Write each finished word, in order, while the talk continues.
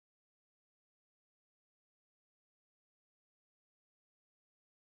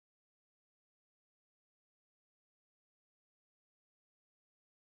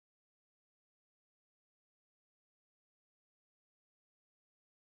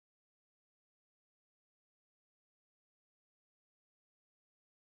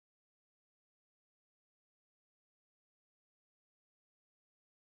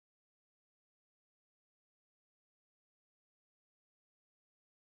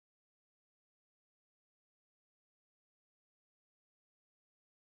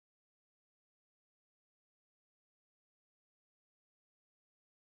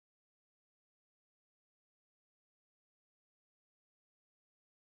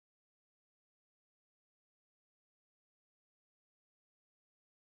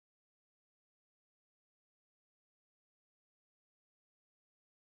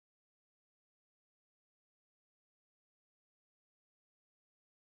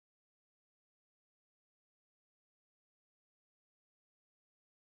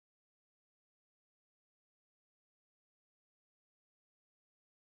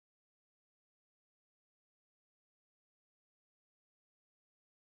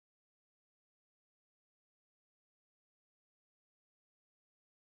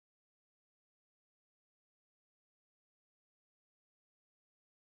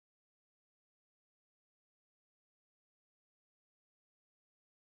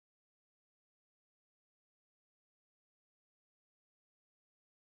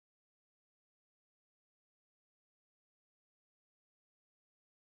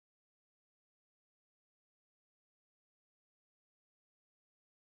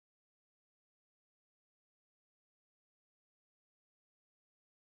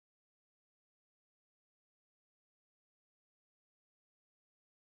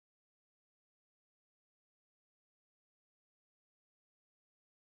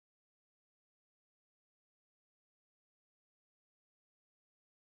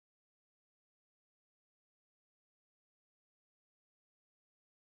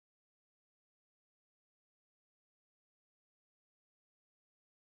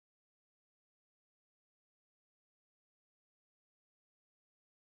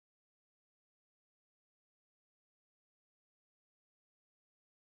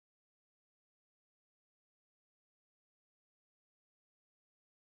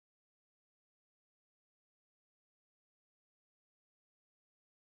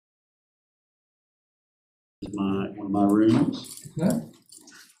One of my rooms. Okay.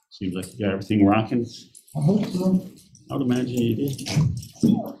 Seems like you got everything rocking. I hope so. I would imagine you did.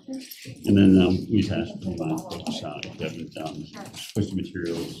 And then we asked to provide the side if you haven't posted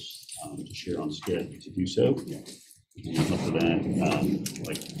materials to share on Skid to do so. And up to that,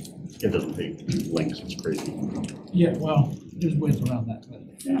 like it doesn't take links, it's crazy. Yeah, well, there's ways around that. But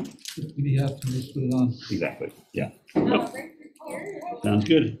Yeah. just PDF to just put it on. Exactly. Yeah. Yep. Sounds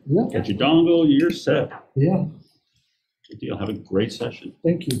good. Yeah. Got your dongle, you're set. Yeah. Good deal. Have a great session.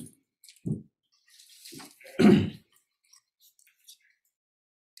 Thank you.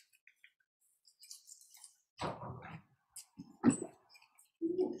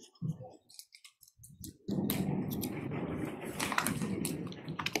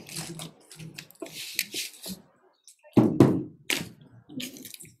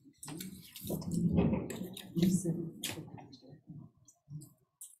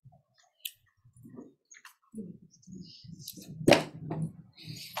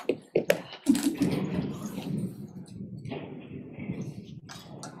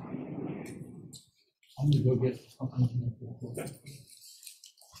 I'm gonna go get something.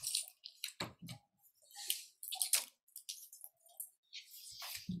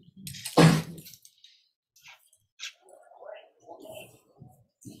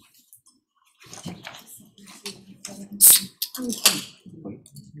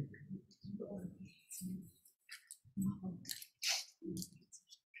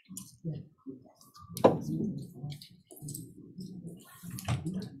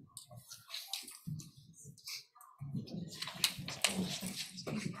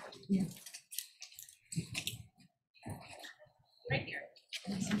 Right here.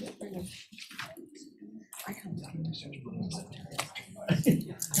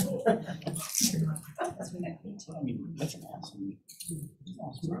 I mean, that's an awesome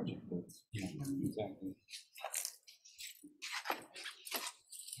project. But, yeah, exactly.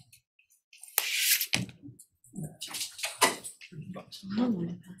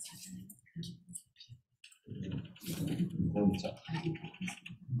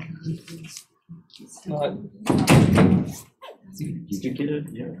 You could get a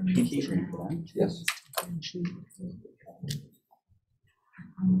PT for that. Yes.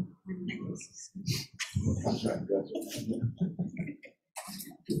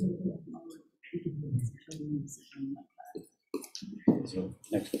 So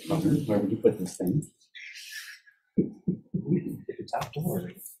next, where would you put this thing? If it's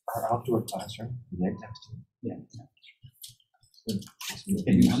outdoor, our outdoor classroom, right next to it. Yeah.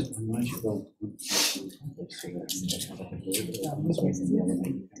 And why don't you go?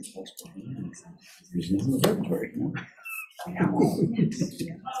 There's no laboratory, no?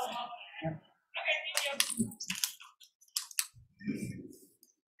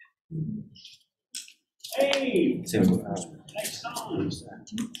 Hey! So, next song.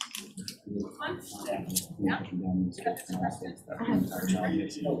 High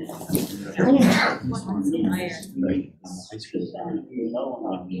school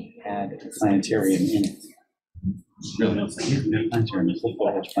had a planetarium in it. Really, no planetarium, a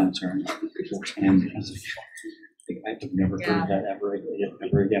football planetarium. And I was like, I've never heard that ever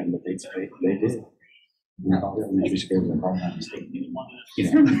again, but they did. Not all the elementary schools are probably not mistaken anymore. You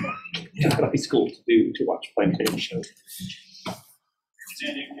know, high school to watch planetarium shows.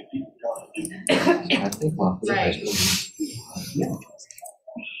 I think Lafayette High School. Yeah.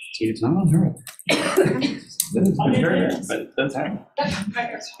 See, it's not unheard of. That is unheard of, but it does happen.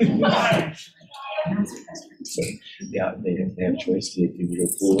 So, yeah, they have choice to do the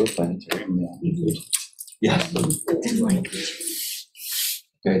pool or planetarium. Yeah.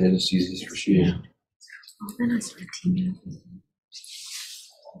 Okay, they just use this for shooting.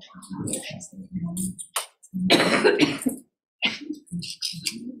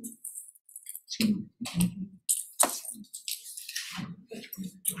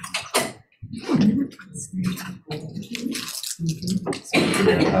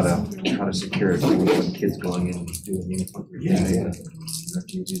 How to secure it when kids going in and doing uniform. Yeah.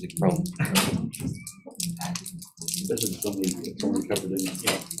 Music problem. Especially something that's only covered in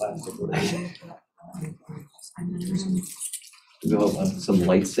plastic or whatever. We'll have some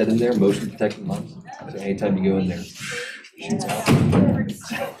lights set in there, motion detecting lights. So anytime you go in there, shoots out.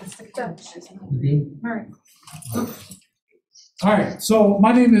 You good? All right, so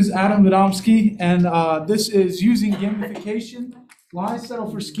my name is Adam Vidomsky, and this is using gamification. Why settle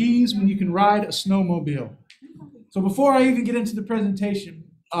for skis when you can ride a snowmobile? So before I even get into the presentation,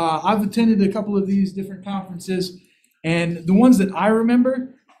 I've attended a couple of these different conferences, and the ones that I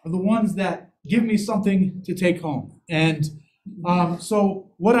remember are the ones that give me something to take home. And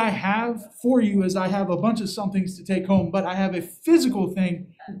So what I have for you is I have a bunch of somethings to take home, but I have a physical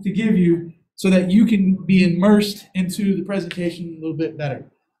thing to give you so that you can be immersed into the presentation a little bit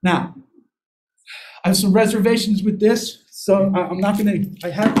better. Now, I have some reservations with this, so I'm not gonna, I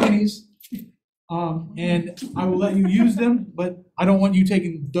have pennies, and I will let you use them, but I don't want you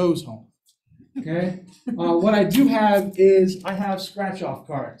taking those home, okay? What I do have is I have scratch-off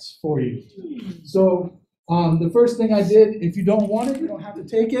cards for you. So the first thing I did, if you don't want it, you don't have to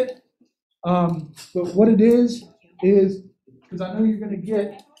take it. But what it is because I know you're gonna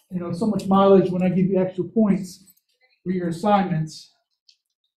get, so much mileage when I give you extra points for your assignments.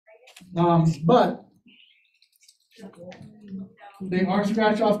 But they are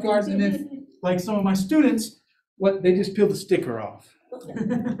scratch-off cards, and if, like some of my students, they just peel the sticker off.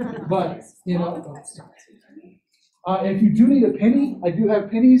 But, if you do need a penny, I do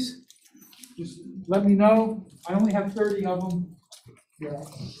have pennies. Just let me know. I only have 30 of them. Yeah.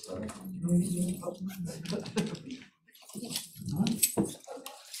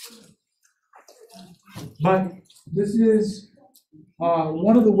 But this is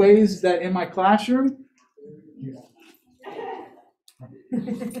one of the ways that in my classroom,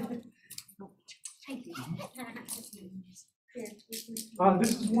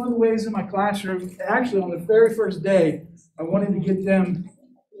 this is one of the ways in my classroom. Actually, on the very first day, I wanted to get them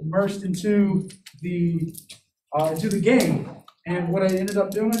immersed into the game. And what I ended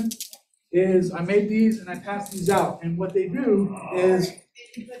up doing is I made these and I passed these out. And what they do is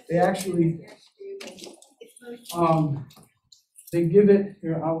they actually they give it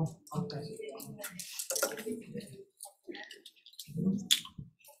here. I'll pass it.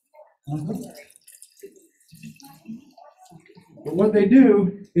 But what they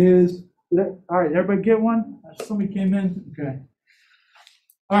do is, all right, everybody get one? Somebody came in? Okay.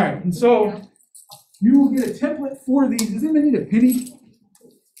 All right, and so you will get a template for these. Does anybody need a penny?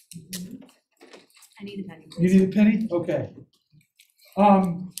 I need a penny. You need a penny? Okay.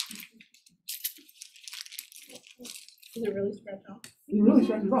 Is it really scratch off? You really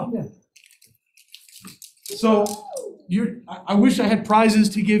scratch it off, yeah. So I wish I had prizes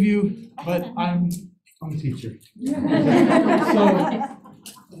to give you, but I'm a teacher. So,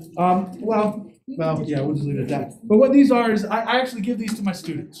 well, yeah, we'll just leave it at that. But what these are is I actually give these to my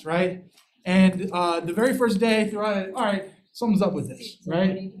students, right? And the very first day, they're all right, something's up with this,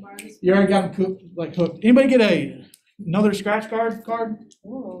 right? You already got them hooked. Anybody get another scratch card?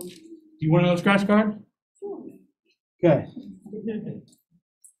 Do you want another scratch card? Okay.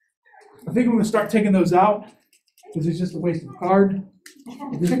 I think I'm going to start taking those out because it's just a waste of card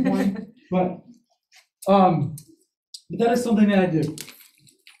at this point. But that is something that I do.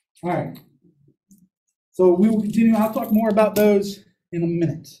 All right. So we will continue. I'll talk more about those in a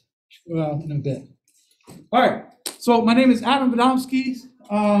minute. Well, in a bit. All right. So my name is Adam Vidomsky.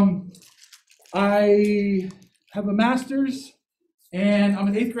 I have a master's, and I'm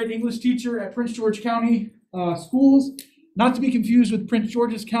an 8th grade English teacher at Prince George County Schools, not to be confused with Prince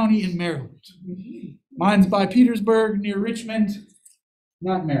George's County in Maryland. Mine's by Petersburg, near Richmond,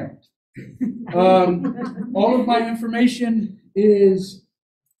 not Maryland. All of my information is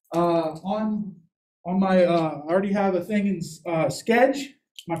on my, I already have a thing in Sketch,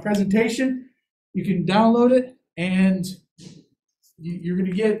 my presentation. You can download it, and you're going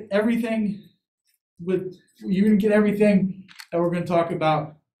to get everything that we're going to talk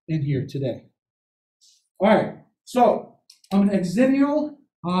about in here today. All right, so I'm an exennial.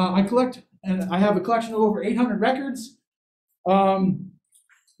 I collect, and I have a collection of over 800 records. An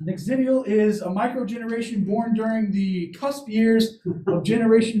exennial is a micro-generation born during the cusp years of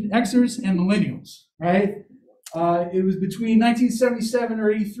Generation Xers and Millennials, right? It was between 1977 or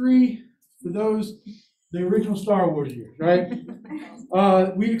 83 for those, the original Star Wars years, right?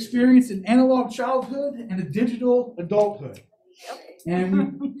 We experienced an analog childhood and a digital adulthood.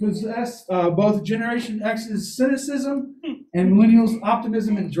 And we possess both Generation X's cynicism and Millennials'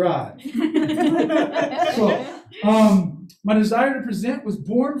 optimism and drive. So, my desire to present was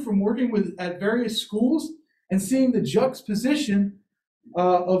born from working at various schools and seeing the juxtaposition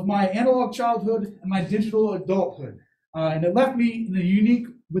of my analog childhood and my digital adulthood. And it left me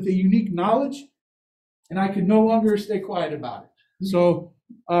with a unique knowledge, and I could no longer stay quiet about it. So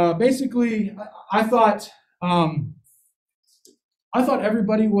basically, I thought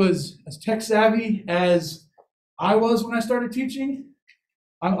everybody was as tech savvy as I was when I started teaching.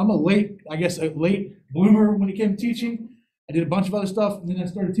 I'm a late bloomer when it came to teaching. I did a bunch of other stuff, and then I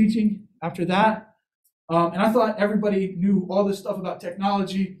started teaching after that. And I thought everybody knew all this stuff about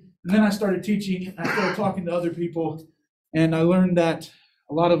technology. And then I started teaching, and I started talking to other people, and I learned that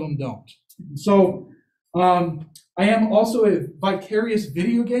a lot of them don't. So I am also a vicarious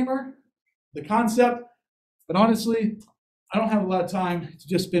video gamer, the concept, but honestly, I don't have a lot of time to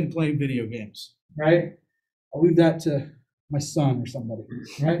just spend playing video games, right? I'll leave that to my son or somebody,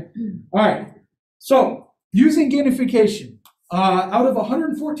 right? All right, so using gamification. Out of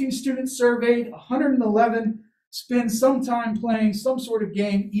 114 students surveyed, 111 spend some time playing some sort of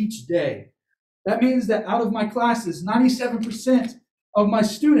game each day. That means that out of my classes, 97% of my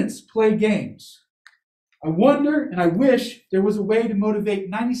students play games. I wonder and I wish there was a way to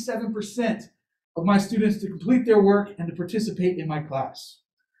motivate 97% of my students to complete their work and to participate in my class.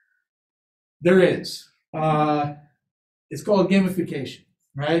 There is. It's called gamification,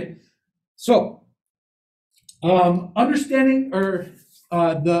 right? So, understanding or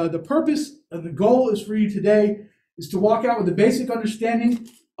the purpose of the goal is for you today is to walk out with a basic understanding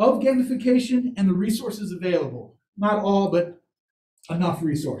of gamification and the resources available. Not all, but enough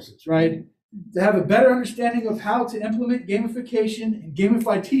resources, right? To have a better understanding of how to implement gamification and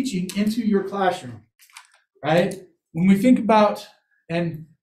gamified teaching into your classroom, right? When we think about, and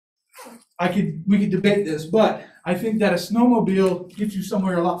we could debate this, but I think that a snowmobile gets you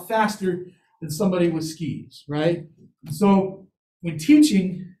somewhere a lot faster than somebody with skis, right? So when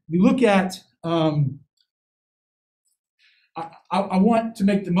teaching, we look at, I want to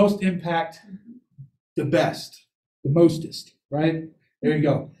make the most impact, the best, the mostest, right? There you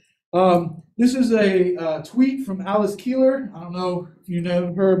go. This is a tweet from Alice Keeler. I don't know if you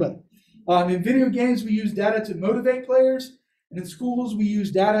know her, but in video games, we use data to motivate players. And in schools, we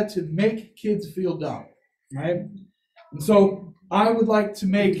use data to make kids feel dumb, right? And so I would like to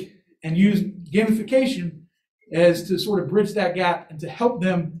make and use gamification as to sort of bridge that gap and to help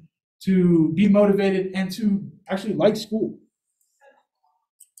them to be motivated and to actually like school.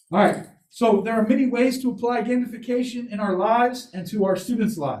 All right, so there are many ways to apply gamification in our lives and to our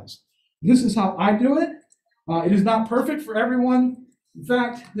students' lives. This is how I do it. It is not perfect for everyone. In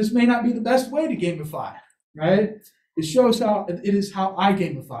fact, this may not be the best way to gamify, right? It shows how it is how I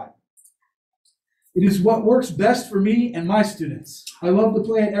gamify. It is what works best for me and my students. I love to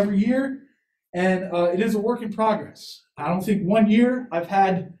play it every year, and it is a work in progress. I don't think one year I've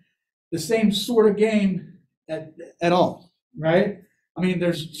had the same sort of game at all, right? I mean,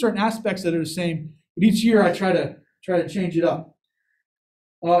 there's certain aspects that are the same, but each year I try to change it up.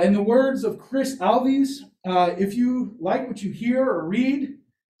 In the words of Chris Alves, if you like what you hear or read,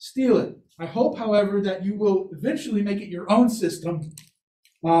 steal it. I hope, however, that you will eventually make it your own system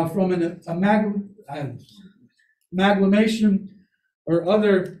from an amalgamation or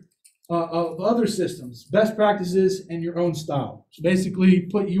other systems, best practices, and your own style. So basically,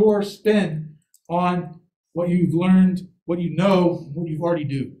 put your spin on what you've learned, what you know, what you've already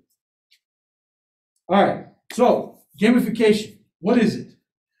do. All right, so gamification, what is it?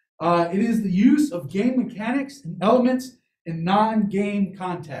 It is the use of game mechanics and elements in non-game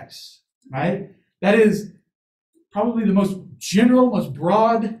contexts, right? That is probably the most general, most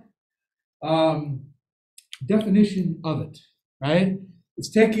broad definition of it, right? It's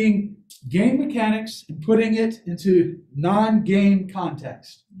taking game mechanics and putting it into non-game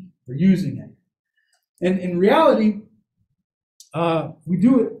context, or using it. And in reality, we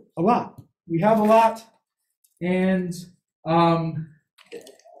do it a lot. We have a lot, and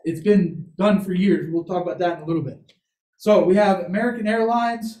it's been done for years. We'll talk about that in a little bit. So we have American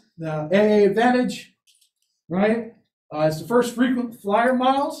Airlines, the AA Advantage, right? It's the first frequent flyer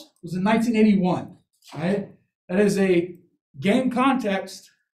miles. It was in 1981, right? That is a game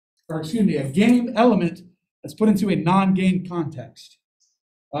context, or excuse me, a game element that's put into a non-game context.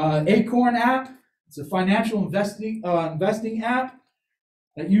 Acorn app, it's a financial investing app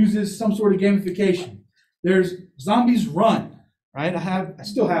that uses some sort of gamification. There's Zombies Run, right? I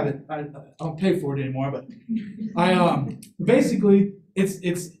still have it. I don't pay for it anymore, but basically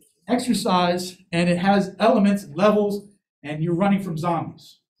it's exercise and it has elements, levels, and you're running from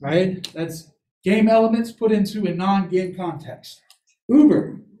zombies, right? That's game elements put into a non-game context.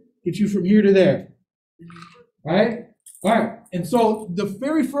 Uber gets you from here to there, right? All right, and so the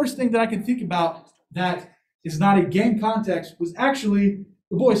very first thing that I can think about that is not a game context was actually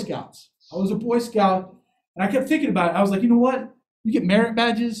the Boy Scouts. I was a Boy Scout, and I kept thinking about it. I was like, you know what? You get merit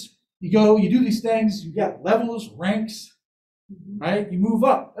badges, you go, you do these things, you got levels, ranks, right? You move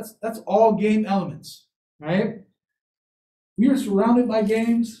up. That's all game elements, right? We are surrounded by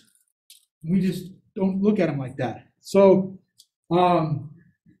games, and we just don't look at them like that. So I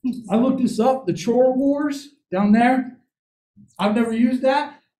looked this up, the Chore Wars down there. I've never used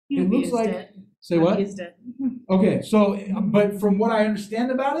that. It looks like it. Say what? Used it. Okay, so but from what I understand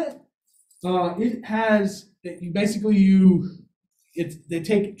about it, it has basically they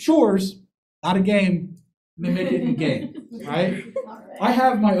take chores, not a game, and they make it in a game, right? I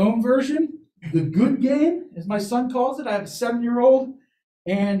have my own version. The good game, as my son calls it. I have a 7-year-old,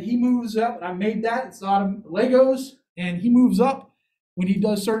 and he moves up. And I made that. It's out of Legos, and he moves up when he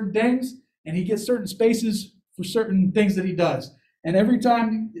does certain things, and he gets certain spaces for certain things that he does. And every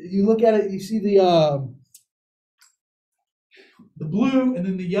time you look at it, you see the blue and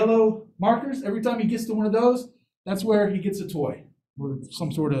then the yellow markers. Every time he gets to one of those, that's where he gets a toy or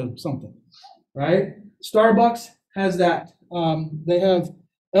some sort of something, right? Starbucks has that. They have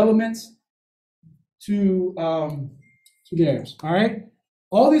elements to theirs, all right?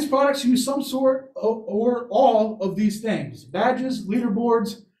 All these products use some sort or all of these things: badges,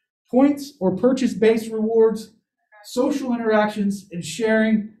 leaderboards, points or purchase-based rewards, social interactions, and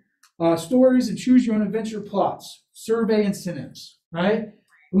sharing, stories, and choose-your-own-adventure plots, survey incentives, right?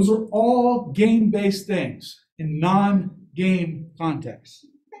 Those are all game-based things in non-game contexts.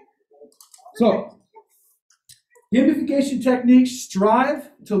 So, gamification techniques strive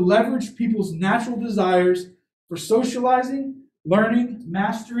to leverage people's natural desires for socializing, learning,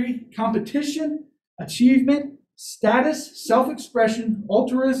 mastery, competition, achievement, status, self-expression,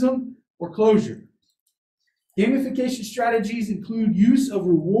 altruism, or closure. Gamification strategies include use of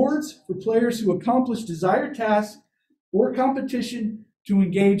rewards for players who accomplish desired tasks or competition to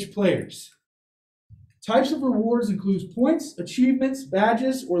engage players. Types of rewards include points, achievements,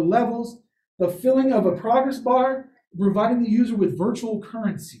 badges, or levels, the filling of a progress bar, providing the user with virtual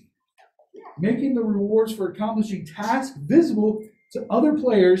currency, making the rewards for accomplishing tasks visible to other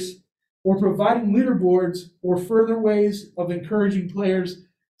players, or providing leaderboards or further ways of encouraging players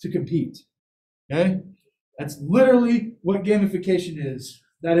to compete. Okay? That's literally what gamification is.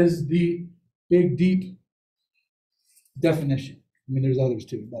 That is the big, deep definition. I mean, there's others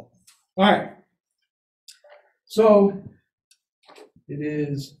too, but all right. So it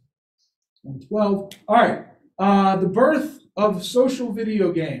is 1:12. All right. The birth of social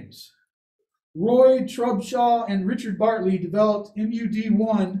video games. Roy Trubshaw and Richard Bartley developed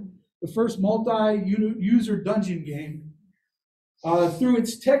MUD1, the first multi-user dungeon game. Through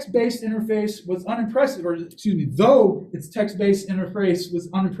its text-based interface was unimpressive, though its text-based interface was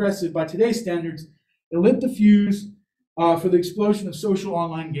unimpressive by today's standards, it lit the fuse for the explosion of social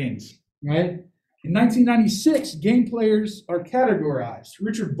online games, right? In 1996, game players are categorized.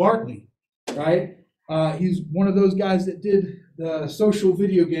 Richard Bartley, right? He's one of those guys that did the social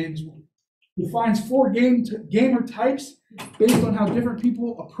video games. Defines 4 gamer types based on how different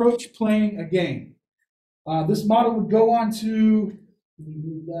people approach playing a game. This model would go on to, let me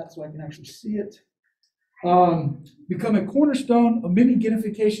move that so I can actually see it, become a cornerstone of many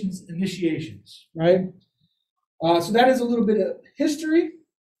gamifications initiations, right? So that is a little bit of history.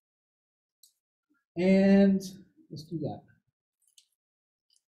 And let's do that.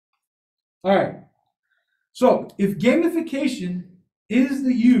 All right. So if gamification is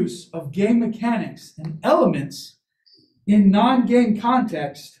the use of game mechanics and elements in non-game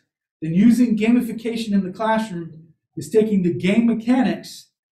context, then using gamification in the classroom is taking the game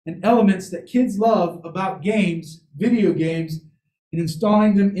mechanics and elements that kids love about games, video games, and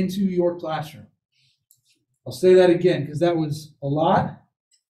installing them into your classroom. I'll say that again because that was a lot.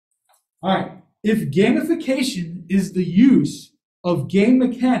 All right. If gamification is the use of game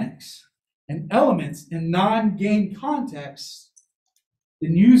mechanics and elements in non-game contexts,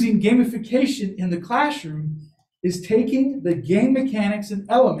 then using gamification in the classroom is taking the game mechanics and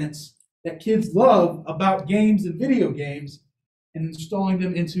elements that kids love about games and video games and installing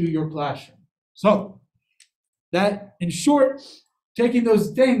them into your classroom. So, that, in short, taking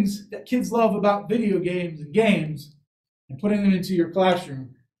those things that kids love about video games and putting them into your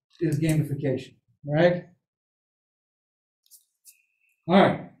classroom is gamification, right? All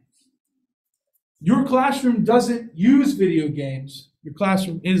right. Your classroom doesn't use video games. Your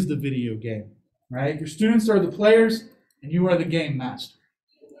classroom is the video game, right? Your students are the players, and you are the game master.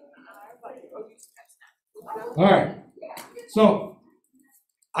 All right. So,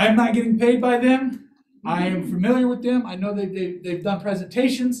 I'm not getting paid by them. I am familiar with them. I know they've done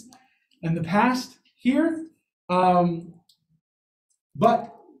presentations in the past here. But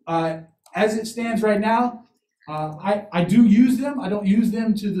as it stands right now, I do use them. I don't use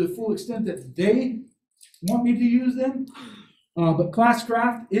them to the full extent that they want me to use them. But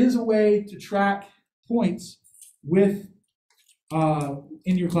Classcraft is a way to track points with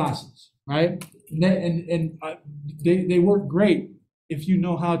in your classes, right? And they work great if you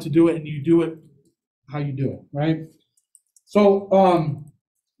know how to do it and you do it how you do it, right? So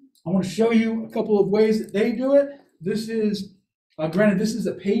I want to show you a couple of ways that they do it. This is, granted, this is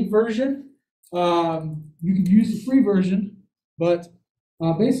a paid version. You can use the free version, but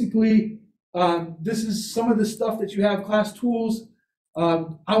basically This is some of the stuff that you have, class tools,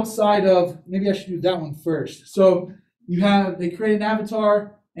 outside of, maybe I should do that one first. So they create an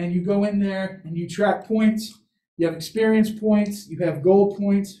avatar and you go in there and you track points. You have experience points, you have goal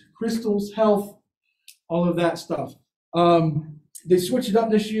points, crystals, health, all of that stuff. They switched it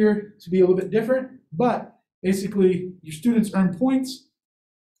up this year to be a little bit different, but basically your students earn points.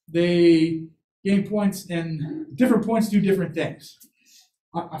 They gain points, and different points do different things.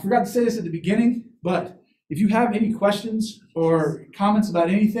 I forgot to say this at the beginning, but if you have any questions or comments about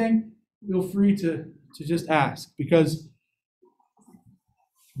anything, feel free to just ask, because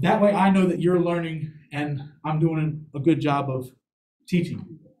that way I know that you're learning and I'm doing a good job of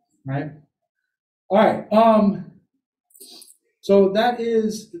teaching, right? All right. So that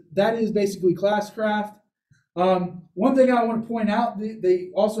is basically Classcraft. One thing I want to point out, they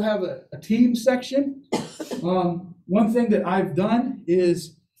also have a team section. One thing that I've done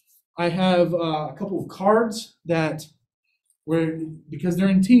is I have a couple of cards because they're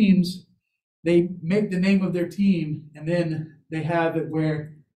in teams, they make the name of their team, and then they have it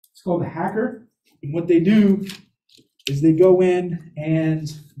where it's called a hacker. And what they do is they go in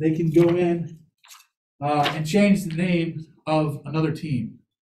and they can go in and change the name of another team,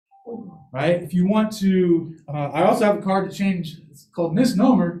 right? If you want to, I also have a card to change, it's called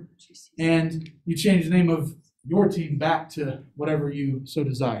Misnomer, and you change the name of your team back to whatever you so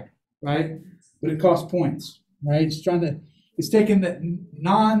desire, right? But it costs points, right? It's taking the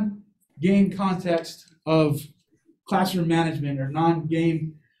non-game context of classroom management or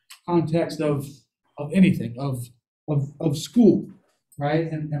non-game context of anything, of school,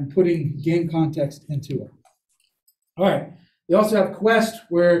 right? And putting game context into it. All right. They also have Quest,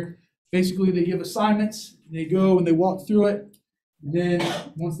 where basically they give assignments, and they go and they walk through it. And then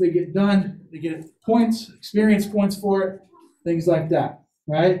once they get done, they get points, experience points for it, things like that,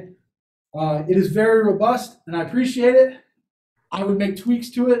 right? It is very robust, and I appreciate it. I would make tweaks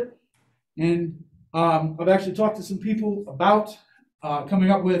to it, and I've actually talked to some people about coming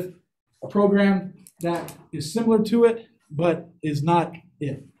up with a program that is similar to it, but is not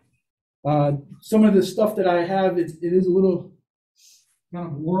it. Some of the stuff that I have, it is a little kind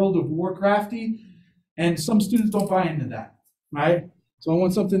of World of Warcrafty, and some students don't buy into that, right? So I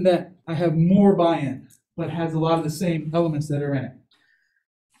want something that I have more buy-in, but has a lot of the same elements that are in it.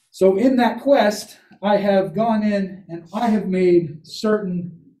 So in that quest, I have gone in and I have made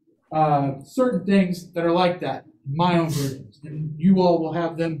certain things that are like that, my own versions, and you all will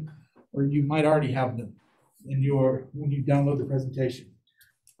have them, or you might already have them when you download the presentation.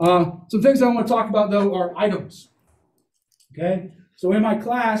 Some things I want to talk about, though, are items. Okay, so in my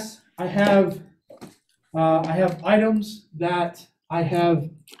class, I have items that I have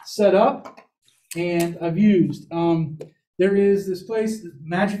set up and I've used. There is this place,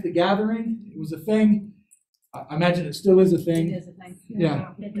 Magic the Gathering. It was a thing. I imagine it still is a thing. It is a thing.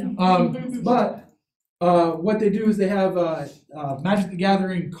 Yeah. But what they do is they have Magic the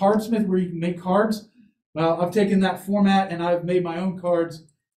Gathering Cardsmith, where you can make cards. Well, I've taken that format and I've made my own cards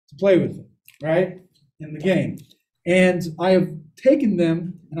to play with them, right, in the game. And I have taken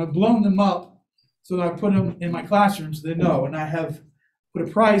them and I've blown them up so that I put them in my classroom so they know. And I have put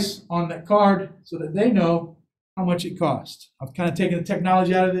a price on that card so that they know how much it costs. I've kind of taken the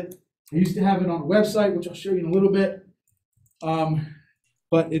technology out of it. I used to have it on a website, which I'll show you in a little bit.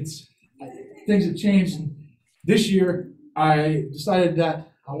 But things have changed. And this year, I decided that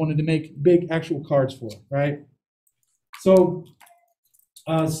I wanted to make big actual cards for it, right? So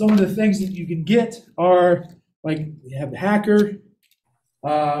some of the things that you can get are, like, you have the hacker.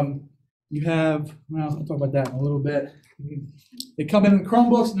 You have, well, I'll talk about that in a little bit. They come in the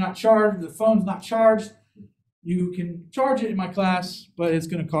Chromebooks, not charged. The phone's not charged. You can charge it in my class, but it's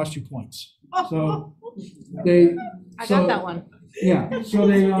going to cost you points. So I got that one. Yeah. So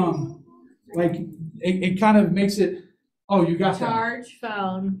they like it kind of makes it. Oh, you got that. Charge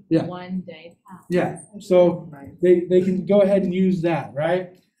phone. Yeah. 1 day pass. Yeah. So they can go ahead and use that, right?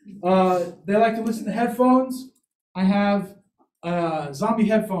 They like to listen to headphones. I have zombie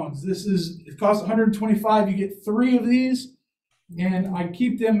headphones. It costs $125. You get 3 of these, and I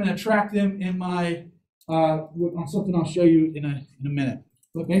keep them and I track them in my on something I'll show you in a minute.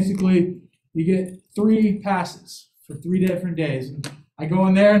 But basically, you get 3 passes for 3 different days. And I go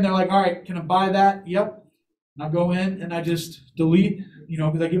in there and they're like, "All right, can I buy that?" Yep. And I go in and I just delete,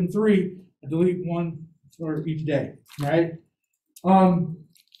 because I give them 3. I delete 1 for each day, right? I'll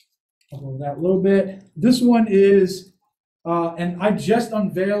go over that a little bit. This one is, and I just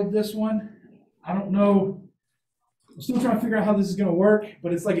unveiled this one. I don't know. I'm still trying to figure out how this is going to work,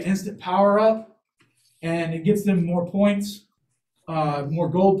 but it's like an instant power up, and it gets them more points. more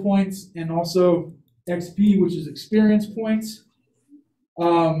gold points, and also XP, which is experience points.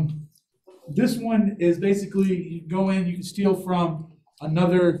 This one is basically you go in, you can steal from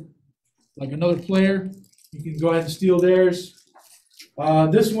another player. You can go ahead and steal theirs.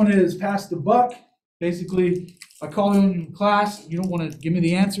 This one is pass the buck. Basically, if I call you in class, you don't want to give me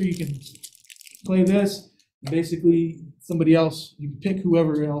the answer, you can play this. Basically, somebody else, you can pick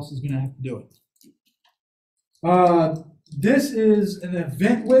whoever else is going to have to do it. This is an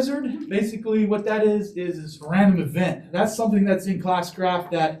event wizard. Basically, what that is a random event. That's something that's in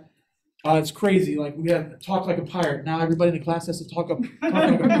classcraft that it's crazy. Like we have talk like a pirate. Now everybody in the class has to talk like a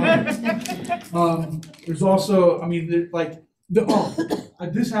pirate. There's also, I mean,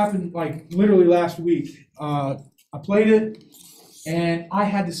 this happened like literally last week. I played it, and I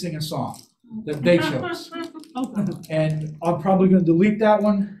had to sing a song that they chose. And I'm probably going to delete that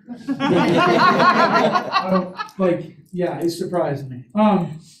one. Yeah, it surprised me.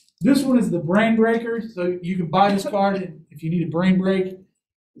 This one is the brain breaker. So you can buy this card if you need a brain break,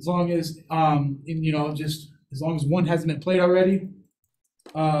 as long as just as long as one hasn't been played already.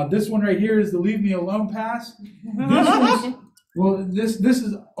 This one right here is the leave me alone pass. This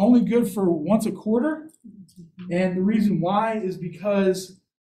is only good for once a quarter, and the reason why is because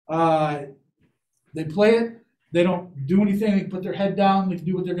they play it, they don't do anything, they can put their head down, they can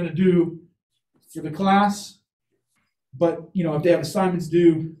do what they're going to do for the class, but if they have assignments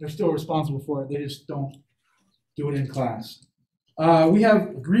due, they're still responsible for it, they just don't do it in class. We have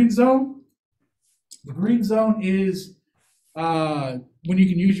a green zone. The green zone is when you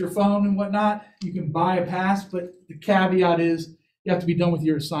can use your phone and whatnot, you can buy a pass, but the caveat is you have to be done with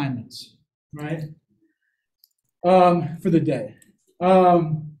your assignments, right? For the day.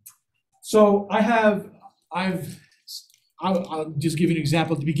 So I'll just give you an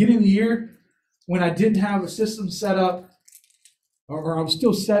example. At the beginning of the year, when I didn't have a system set up, or I was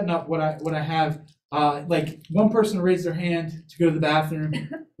still setting up what I have, like one person raised their hand to go to the bathroom,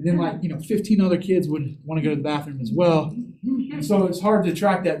 and then 15 other kids would want to go to the bathroom as well. And so it's hard to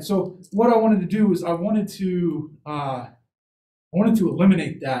track that. So what I wanted to do is I wanted to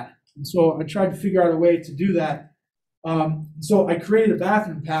eliminate that. And so I tried to figure out a way to do that. So I created a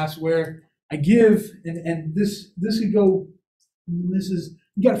bathroom pass where I give, and this could go, you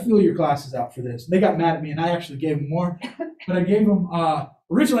got to fill your classes out for this. They got mad at me, and I actually gave them more. But I gave them,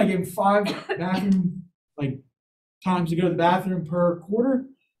 originally I gave them 5 bathroom times to go to the bathroom per quarter.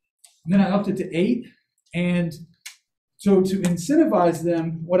 And then I upped it to 8. And so to incentivize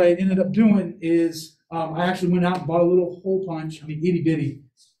them, what I ended up doing is I actually went out and bought a little hole punch, itty bitty.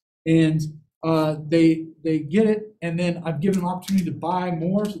 And they get it, and then I've given them opportunity to buy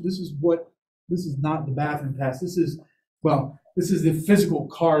more. So this is not the bathroom pass. This is the physical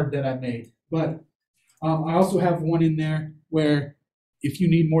card that I made. But I also have one in there where if you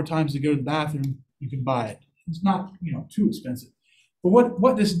need more times to go to the bathroom, you can buy it. It's not too expensive. But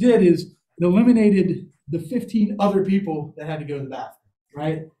what this did is it eliminated the 15 other people that had to go to the bathroom,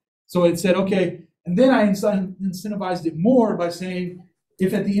 right? So it said, okay, and then I incentivized it more by saying,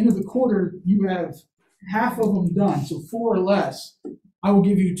 if at the end of the quarter you have half of them done, so 4 or less, I will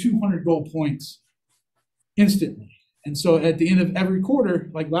give you 200 gold points instantly. And so at the end of every quarter,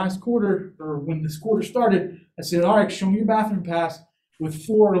 like last quarter, or when this quarter started, I said, all right, show me your bathroom pass with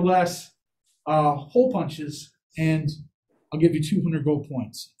 4 or less hole punches, and I'll give you 200 gold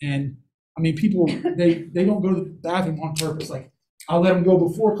points. And people, they don't go to the bathroom on purpose. Like, I'll let them go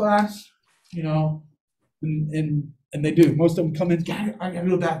before class, and they do. Most of them come in, I gotta go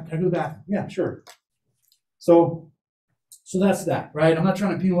to the bathroom. Yeah, sure. So that's that, right? I'm not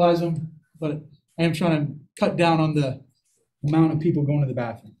trying to penalize them, but I am trying to cut down on the amount of people going to the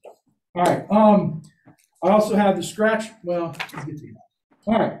bathroom. All right. I also have the scratch. Well, let's get to that.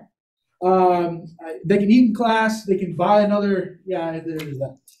 All right. They can eat in class. They can buy another. Yeah, there's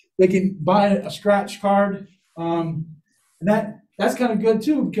that. They can buy a scratch card, and that's kind of good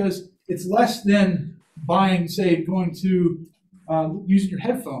too, because it's less than buying, say, going to using your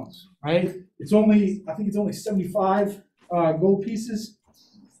headphones, right? I think it's only 75 gold pieces.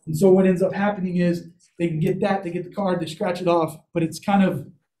 And so what ends up happening is they can get that, they get the card, they scratch it off, but it's a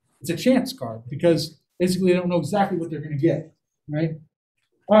chance card, because basically they don't know exactly what they're going to get, right?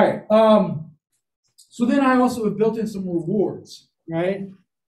 All right. So then I also have built in some rewards, right?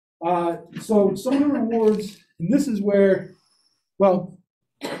 So some of the rewards, and this is where, so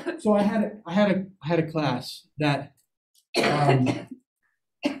I had a class that, how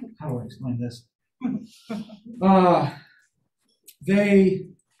do I explain this?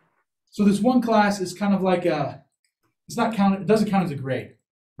 So this one class is kind of like it doesn't count as a grade,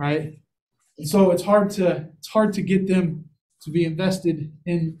 right? And so it's hard to get them to be invested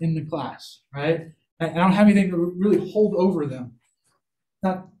in the class, right? I don't have anything to really hold over them.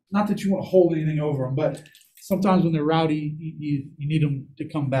 Not that you want to hold anything over them, but sometimes when they're rowdy, you need them to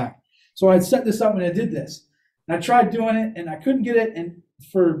come back. So I'd set this up when I did this. And I tried doing it, and I couldn't get it, and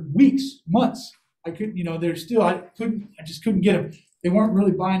for weeks, months, I couldn't, I just couldn't get them. They weren't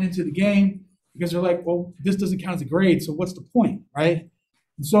really buying into the game because they're like, well, this doesn't count as a grade, so what's the point, right?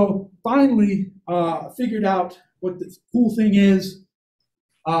 And so finally, I figured out what the cool thing is,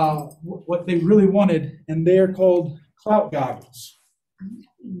 what they really wanted, and they're called clout goggles,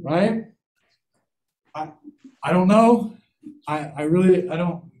 right? I don't know. I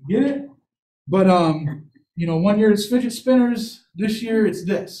don't get it. But, 1 year it's fidget spinners, this year it's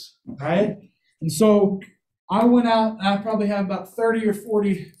this, right? And so I went out, and I probably have about 30 or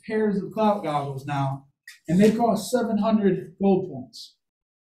 40 pairs of clout goggles now, and they cost 700 gold points,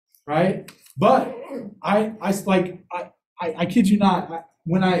 right? But I kid you not,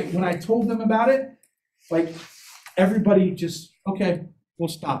 when I told them about it, like everybody just, okay, we'll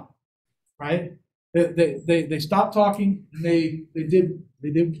stop, right? They stopped talking, and they did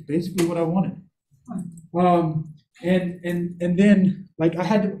basically what I wanted. And then like I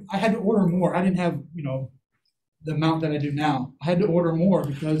had to order more. I didn't have, the amount that I do now. I had to order more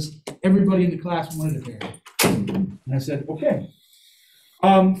because everybody in the class wanted a pair. And I said, okay.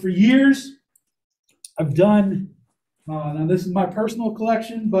 For years, I've done, now this is my personal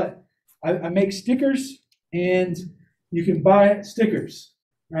collection, but I make stickers, and you can buy stickers,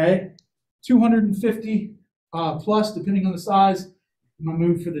 right? 250 plus, depending on the size, in my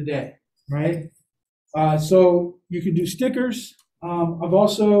mood for the day, right? So you can do stickers. I've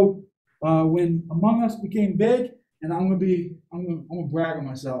also, when Among Us became big, and I'm gonna brag on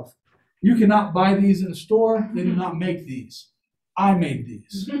myself. You cannot buy these in a store. They do not make these. I made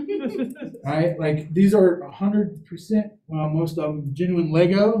these, right? Like these are 100%, well, most of them genuine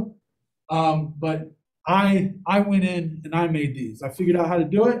Lego. But I went in and I made these. I figured out how to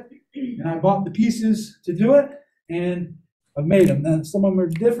do it, and I bought the pieces to do it, and I've made them. And some of them are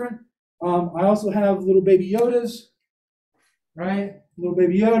different. I also have little baby Yodas, right? Little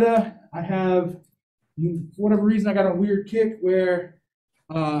baby Yoda. I have, for whatever reason, I got a weird kick where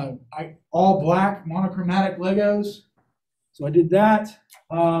all black monochromatic Legos. So I did that.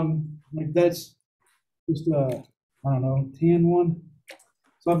 Like that's just a, I don't know, tan one.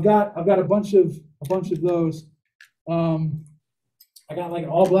 So I've got a bunch of those. I got like an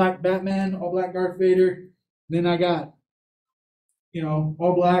all black Batman, all black Darth Vader. Then I got,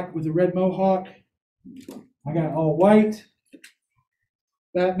 all black with a red mohawk. I got all white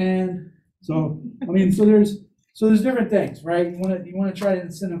Batman. So so there's different things, right? You want to try to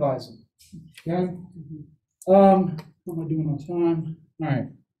incentivize them. Okay. What am I doing on time? All right.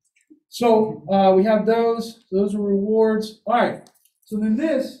 So we have those. Those are rewards. All right. So then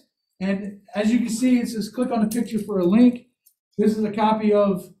this, and as you can see, it says click on the picture for a link. This is a copy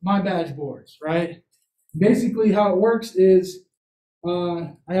of my badge boards, right? Basically, how it works is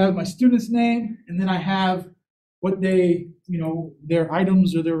I have my student's name, and then I have what they, their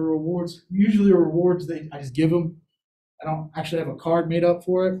items or their rewards. Usually, rewards I just give them. I don't actually have a card made up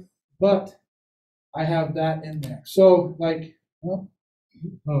for it, but I have that in there. So, like, oh,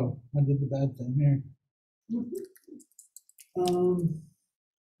 I did the bad thing here.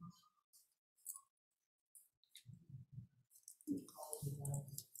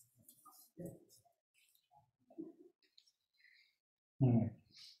 All right.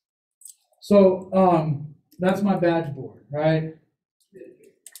 So that's my badge board, right?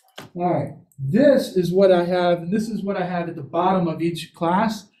 All right. This is what I have, and this is what I have at the bottom of each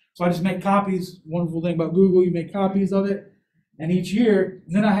class. So I just make copies. Wonderful thing about Google, you make copies of it, and each year,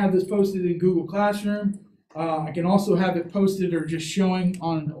 and then I have this posted in Google Classroom. I can also have it posted or just showing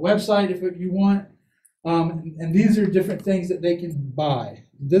on a website if you want. And these are different things that they can buy.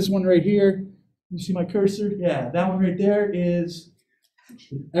 This one right here, you see my cursor? Yeah, that one right there is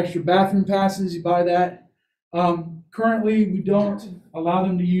extra bathroom passes. You buy that. Currently, we don't allow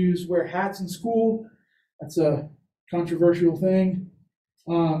them to wear hats in school. That's a controversial thing.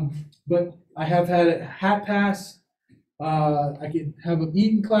 But I have had a hat pass. I can have an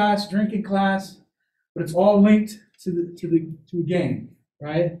eating class, drinking class, but it's all linked to a game,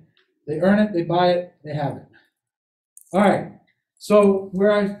 right? They earn it, they buy it, they have it. All right. So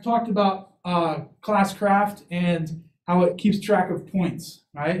where I talked about class craft and how it keeps track of points,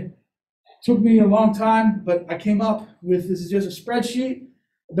 right? Took me a long time, but I came up with, this is just a spreadsheet.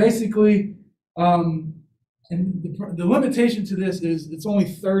 Basically, and the limitation to this is it's only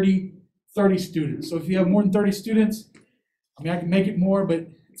 30 students. So if you have more than 30 students, I can make it more, but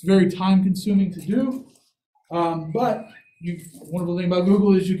it's very time consuming to do. But wonderful thing about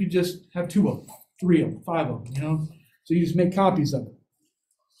Google is you can just have 2 of them, 3 of them, 5 of them, you know? So you just make copies of it.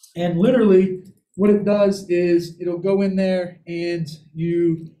 And literally, what it does is it'll go in there and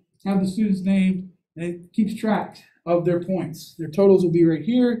you have the student's name, and it keeps track of their points. Their totals will be right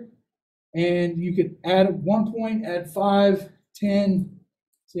here, and you could add 1 point, add 5, 10,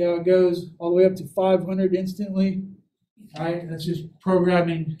 see how it goes, all the way up to 500 instantly. All right, that's just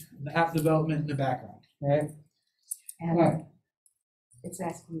programming the app development in the background, right? And All right. it's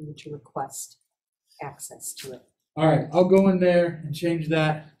asking you to request access to it. All right, I'll go in there and change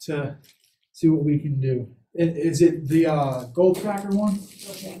that to see what we can do. Is it the goal tracker one?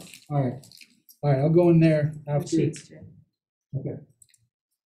 Okay. All right, I'll go in there after. Sheets too. Okay.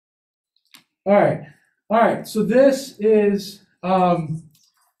 All right. So this is an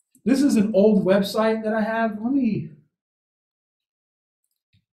old website that I have. Let me.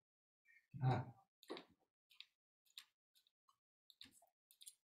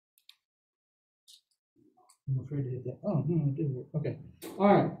 I'm afraid to hit that. Oh no, it didn't work. Okay.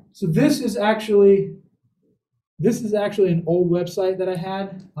 All right. So this is actually an old website that I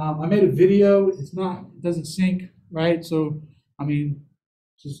had. I made a video. It doesn't sync, right? So I mean,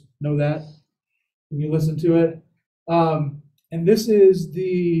 just know that when you listen to it. And this is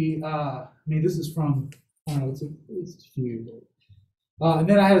this is from, I don't know, it's a few years old. And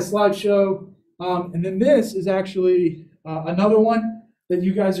then I had a slideshow. And then this is actually another one that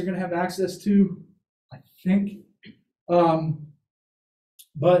you guys are going to have access to, I think. But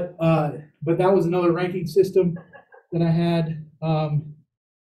that was another ranking system that I had.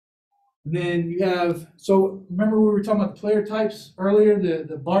 Then you have, so remember we were talking about the player types earlier?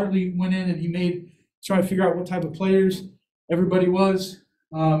 The Bartley went in and he tried to figure out what type of players everybody was.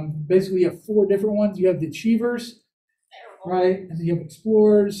 Basically you have 4 different ones. You have the achievers, right? And then you have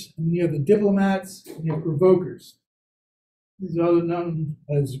explorers, and then you have the diplomats, and you have provokers. These are other known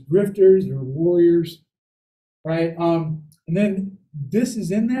as grifters or warriors, right? And then this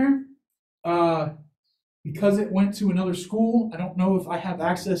is in there because it went to another school. I don't know if I have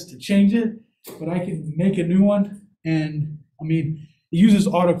access to change it, but I can make a new one. And I mean, it uses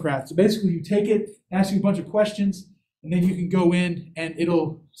autocrat. So basically you take it, ask you a bunch of questions, and then you can go in and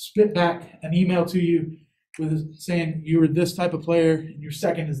it'll spit back an email to you with saying you were this type of player and your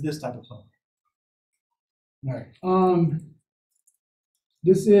second is this type of player. All right.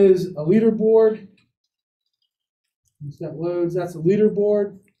 This is a leaderboard. Once that loads, that's a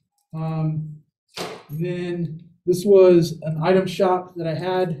leaderboard. Then this was an item shop that I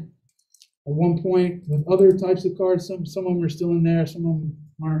had at one point with other types of cards. Some of them are still in there, some of them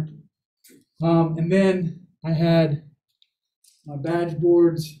aren't. And then I had my badge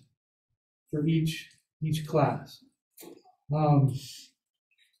boards for each class. Like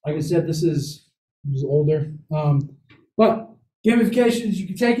I said, this is older. But gamifications, you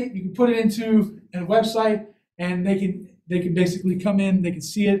can take it, you can put it into a website, and they can basically come in, they can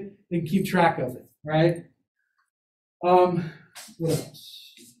see it, they can keep track of it, right? What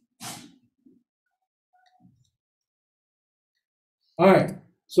else? All right,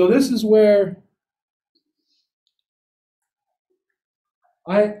 so this is where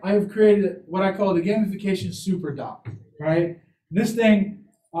I've created what I call the gamification super doc, right? And this thing,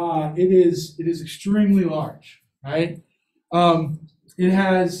 it is extremely large, right? It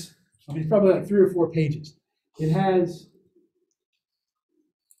has, I mean, it's probably like 3 or 4 pages. It has,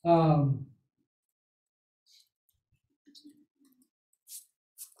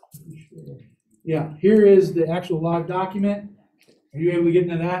 yeah, here is the actual log document. Are you able to get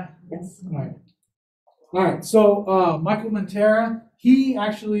into that? Yes. All right. So Michael Montera, he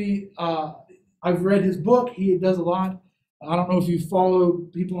actually, I've read his book. He does a lot. I don't know if you follow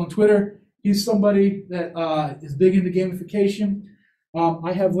people on Twitter. He's somebody that is big into gamification.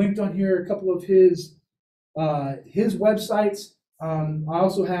 I have linked on here a couple of his websites. I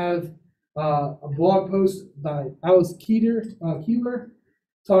also have a blog post by Alice Keeler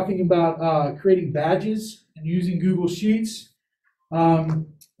talking about creating badges and using Google Sheets. And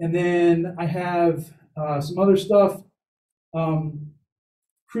then I have some other stuff.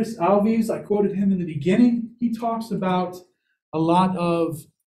 Chris Alves, I quoted him in the beginning. He talks about a lot of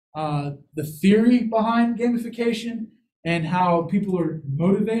the theory behind gamification and how people are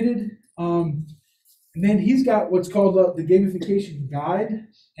motivated. And then he's got what's called the gamification guide.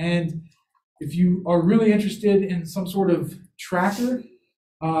 And if you are really interested in some sort of tracker,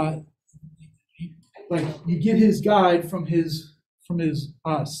 like you get his guide from his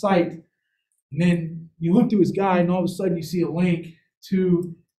site, and then you look through his guide, and all of a sudden you see a link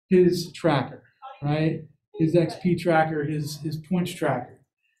to his tracker, right? His XP tracker, his points tracker.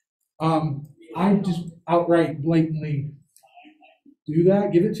 I just outright blatantly do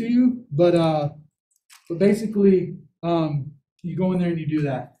that, give it to you. But basically, you go in there and you do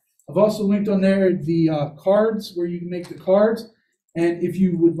that. I've also linked on there the cards where you can make the cards. And if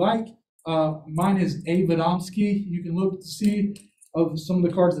you would like, mine is A. Vidomsky. You can look to see of some of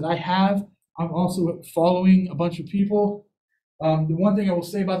the cards that I have. I'm also following a bunch of people. The one thing I will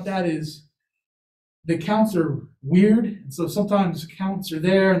say about that is the counts are weird. And so sometimes counts are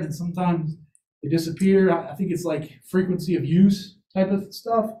there and then sometimes they disappear. I think it's like frequency of use type of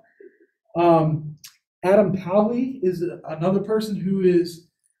stuff. Adam Powley is another person who is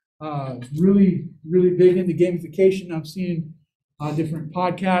really, really big into gamification. I'm seeing different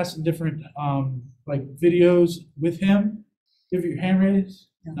podcasts and different like videos with him. Give your hand raised.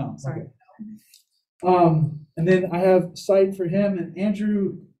 No, sorry. Okay. And then I have a site for him and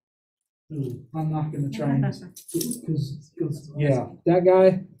Andrew. Ooh, I'm not going to try and because yeah, that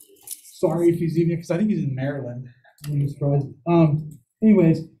guy. Sorry if he's even because I think he's in Maryland. I'm surprised.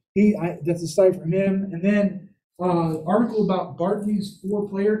 Anyways, that's a site for him. And then article about Bartley's 4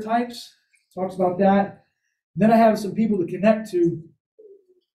 player types talks about that. Then I have some people to connect to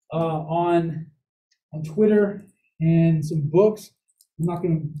on Twitter and some books. I'm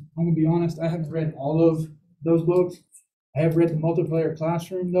gonna be honest. I haven't read all of those books. I have read the Multiplayer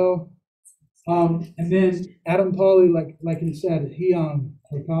Classroom though. And then Adam Pauly, like he said,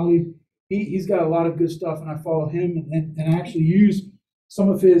 he's got a lot of good stuff, and I follow him, and I actually use some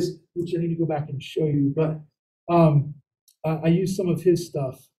of his, which I need to go back and show you, but I use some of his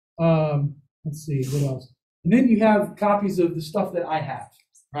stuff. Let's see what else. And then you have copies of the stuff that I have,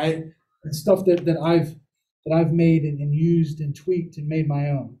 right? And stuff that I've made and used and tweaked and made my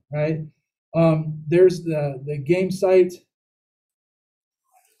own, right? There's the game site.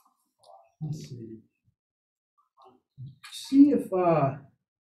 Let's see. See if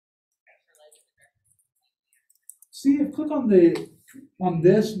click on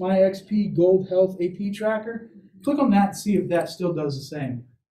this My XP Gold Health AP tracker. Click on that and see if that still does the same.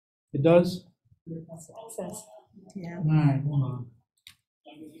 It does? Yeah. All right, hold on.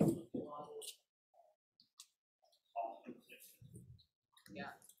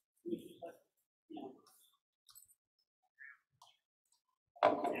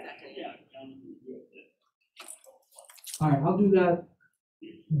 All right, I'll do that.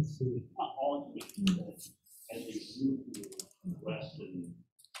 Let's see.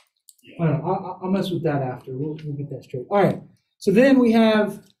 All right, I'll mess with that after. We'll get that straight. All right. So then we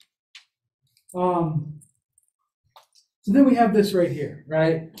have this right here,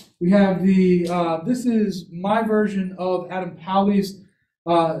 right? We have this is my version of Adam Powley's.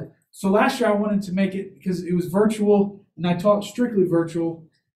 So last year I wanted to make it because it was virtual and I taught strictly virtual,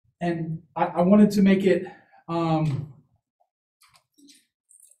 and I wanted to make it.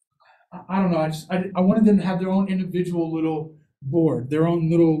 I don't know. I wanted them to have their own individual little board, their own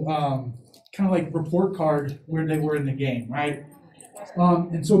little kind of like report card where they were in the game, right?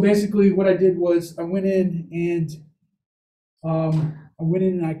 And so basically, what I did was I went in and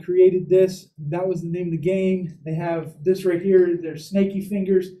I created this. That was the name of the game. They have this right here. Their Snaky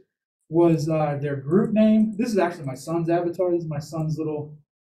Fingers was their group name. This is actually my son's avatar. This is my son's little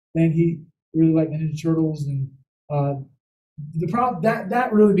thing. He really liked the Ninja Turtles, and the problem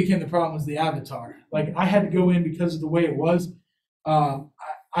that really became the problem was the avatar. Like I had to go in because of the way it was. I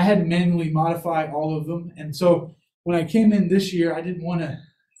had to manually modify all of them, and so when I came in this year, I didn't want to.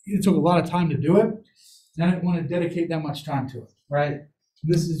 It took a lot of time to do it, and I didn't want to dedicate that much time to it. Right?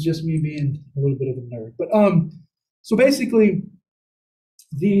 This is just me being a little bit of a nerd. But so basically,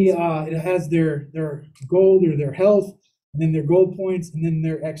 it has their gold or their health, and then their gold points, and then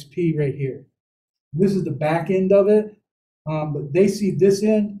their XP right here. This is the back end of it. But they see this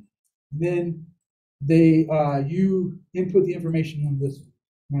end, then you input the information on this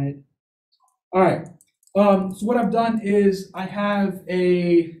one, right? All right. So what I've done is I have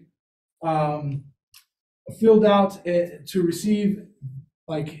a filled out to receive,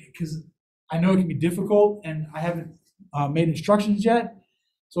 like, because I know it can be difficult and I haven't made instructions yet.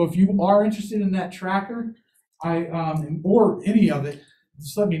 So if you are interested in that tracker, or any of it,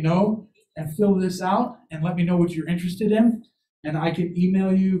 just let me know and fill this out and let me know what you're interested in, and I can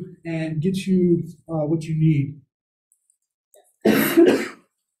email you and get you what you need.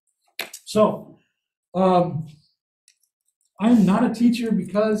 So, I am not a teacher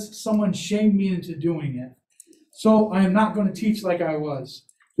because someone shamed me into doing it. So I am not going to teach like I was.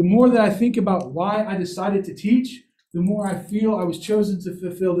 The more that I think about why I decided to teach, the more I feel I was chosen to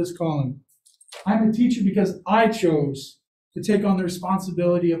fulfill this calling. I'm a teacher because I chose to take on the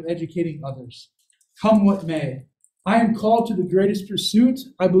responsibility of educating others, come what may. I am called to the greatest pursuit.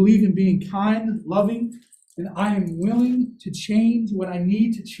 I believe in being kind, loving, and I am willing to change what I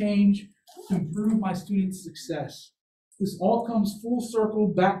need to change to improve my students' success. This all comes full circle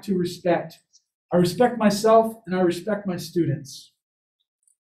back to respect. I respect myself and I respect my students.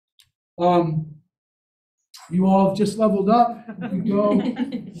 You all have just leveled up. You go,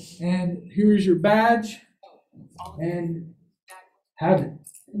 and here's your badge, and have it.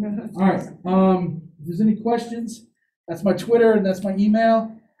 All right. If there's any questions, that's my Twitter and that's my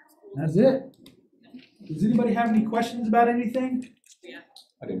email. That's it. Does anybody have any questions about anything?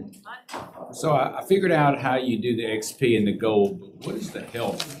 I do. So I figured out how you do the XP and the gold, but what is the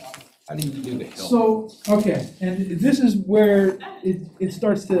health? How do you do the health? So, okay, and this is where it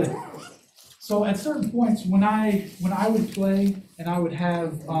starts to, so at certain points when I would play and I would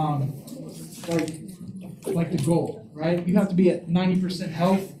have like the goal, right? You have to be at 90%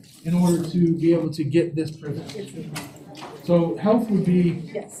 health in order to be able to get this privilege. So health would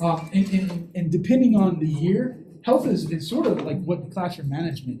be, and depending on the year, health is sort of like what the classroom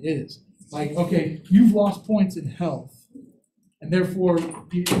management is. Like, okay, you've lost points in health, and therefore,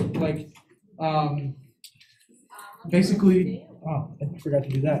 like, basically, oh, I forgot to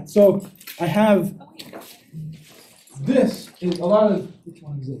do that. So I have, this is a lot of, which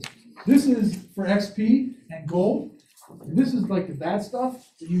one is this? This is for XP and gold. And this is like the bad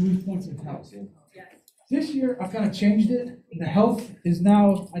stuff that you lose points in health. This year, I've kind of changed it. The health is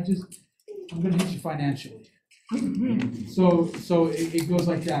now, I'm going to hit you financially. So it goes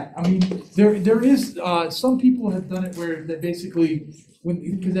like that. I mean, there is, some people have done it where they basically,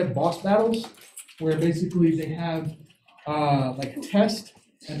 because they have boss battles, where basically they have like a test,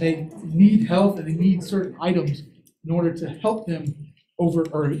 and they need health, and they need certain items in order to help them over,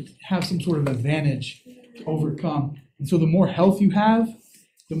 or have some sort of advantage to overcome. And so the more health you have,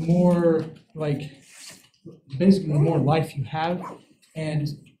 the more, like, basically the more life you have. And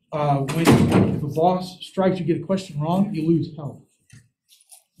if a boss strikes, you get a question wrong, you lose health.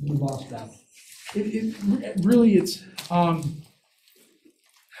 You lost that. It's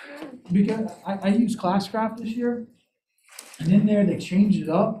because I use Classcraft this year, and in there they changed it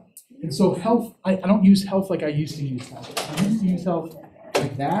up. And so health, I don't use health like I used to use health. I used to use health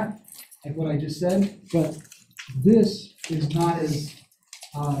like that, like what I just said, but this is not as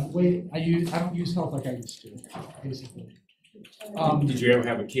I don't use health like I used to, basically. Did you ever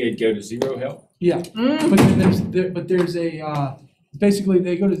have a kid go to 0 health? Yeah, but there's a basically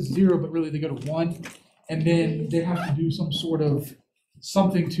they go to 0, but really they go to 1, and then they have to do some sort of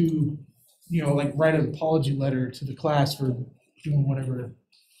something to, like write an apology letter to the class for doing whatever,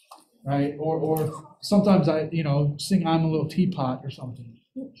 right? Or sometimes I sing "I'm a Little Teapot" or something.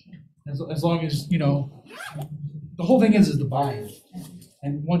 As long as the whole thing is the buy-in,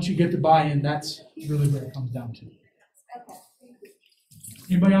 and once you get the buy-in, that's really where it comes down to.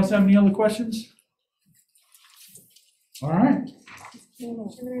 Anybody else have any other questions? All right.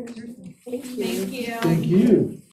 Thank you. Thank you.